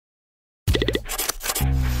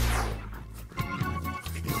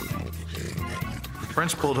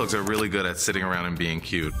French Bulldogs are really good at sitting around and being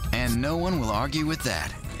cute. And no one will argue with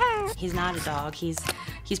that. He's not a dog. He's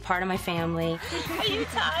part of my family. Are you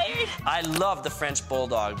tired? I love the French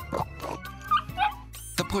Bulldog.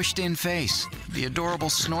 The pushed-in face, the adorable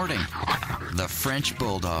snorting, the French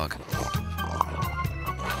Bulldog.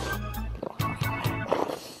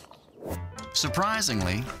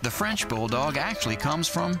 Surprisingly, the French Bulldog actually comes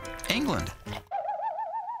from England.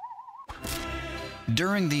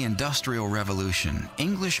 During the Industrial Revolution,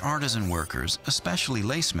 English artisan workers, especially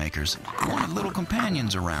lace makers, wanted little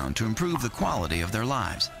companions around to improve the quality of their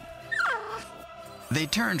lives. They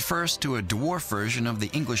turned first to a dwarf version of the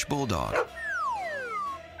English Bulldog,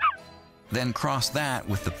 then crossed that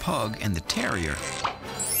with the Pug and the Terrier.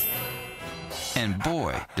 And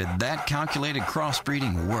boy, did that calculated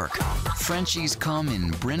crossbreeding work. Frenchies come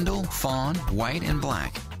in brindle, fawn, white, and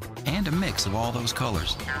black, and a mix of all those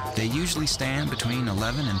colors. They usually stand between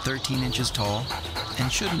 11 and 13 inches tall and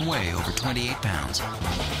shouldn't weigh over 28 pounds.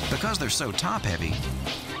 Because they're so top-heavy,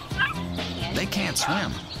 they can't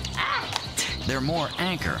swim. They're more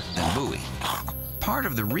anchor than buoy. Part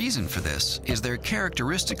of the reason for this is their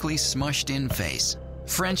characteristically smushed-in face.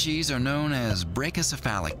 Frenchies are known as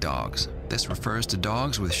brachycephalic dogs. This refers to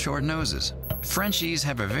dogs with short noses. Frenchies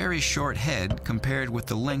have a very short head compared with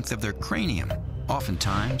the length of their cranium.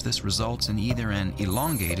 Oftentimes, this results in either an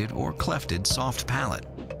elongated or clefted soft palate.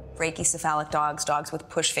 Brachycephalic dogs, dogs with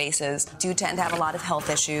push faces, do tend to have a lot of health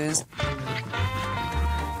issues.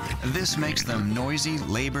 This makes them noisy,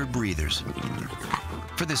 labored breathers.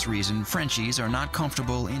 For this reason, Frenchies are not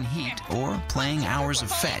comfortable in heat or playing hours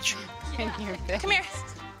of fetch. Come here.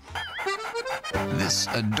 This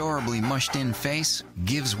adorably mushed-in face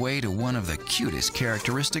gives way to one of the cutest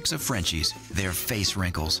characteristics of Frenchies, their face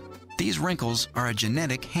wrinkles. These wrinkles are a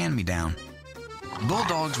genetic hand-me-down.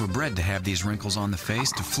 Bulldogs were bred to have these wrinkles on the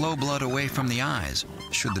face to flow blood away from the eyes,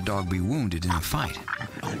 should the dog be wounded in a fight.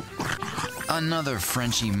 Another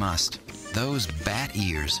Frenchie must, those bat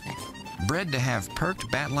ears. Bred to have perked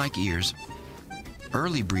bat-like ears,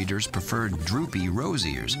 early breeders preferred droopy rose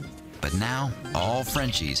ears, but now all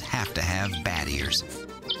Frenchies have to have bat ears.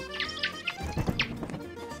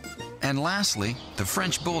 And lastly, the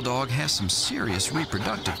French Bulldog has some serious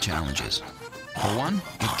reproductive challenges. For one,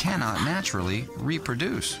 it cannot naturally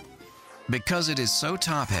reproduce. Because it is so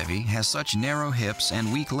top-heavy, has such narrow hips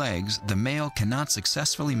and weak legs, the male cannot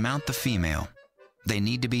successfully mount the female. They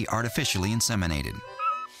need to be artificially inseminated.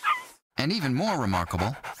 And even more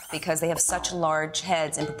remarkable, Because they have such large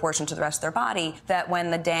heads in proportion to the rest of their body, that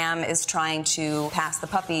when the dam is trying to pass the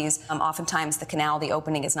puppies, oftentimes the canal, the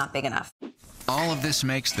opening is not big enough. all of this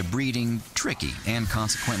makes the breeding tricky and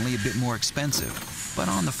consequently a bit more expensive. But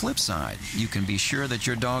on the flip side, you can be sure that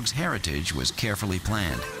your dog's heritage was carefully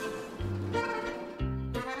planned.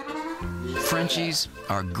 Frenchies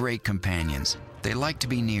are great companions. They like to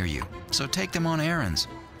be near you, so take them on errands.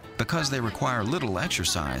 Because they require little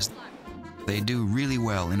exercise, they do really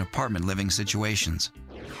well in apartment living situations.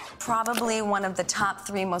 Probably one of the top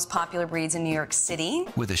 3 most popular breeds in New York City.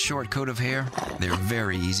 With a short coat of hair, they're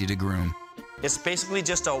very easy to groom. It's basically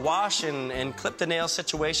just a wash and clip the nail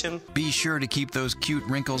situation. Be sure to keep those cute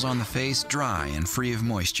wrinkles on the face dry and free of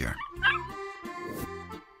moisture.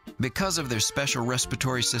 Because of their special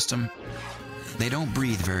respiratory system, they don't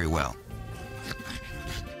breathe very well,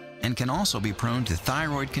 and can also be prone to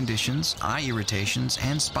thyroid conditions, eye irritations,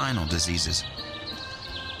 and spinal diseases.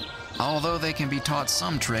 Although they can be taught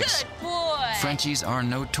some tricks, Good boy. Frenchies are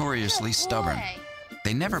notoriously stubborn.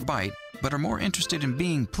 They never bite, but are more interested in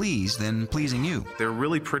being pleased than pleasing you. They're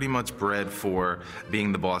really pretty much bred for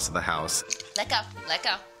being the boss of the house. Let go. Let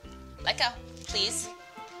go. Let go. Please.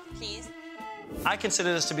 Please. I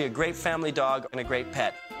consider this to be a great family dog and a great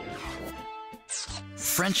pet.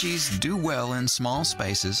 Frenchies do well in small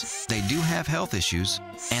spaces, they do have health issues,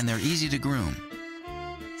 and they're easy to groom.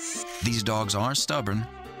 These dogs are stubborn,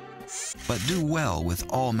 but do well with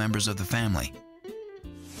all members of the family.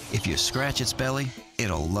 If you scratch its belly,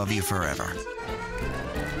 it'll love you forever.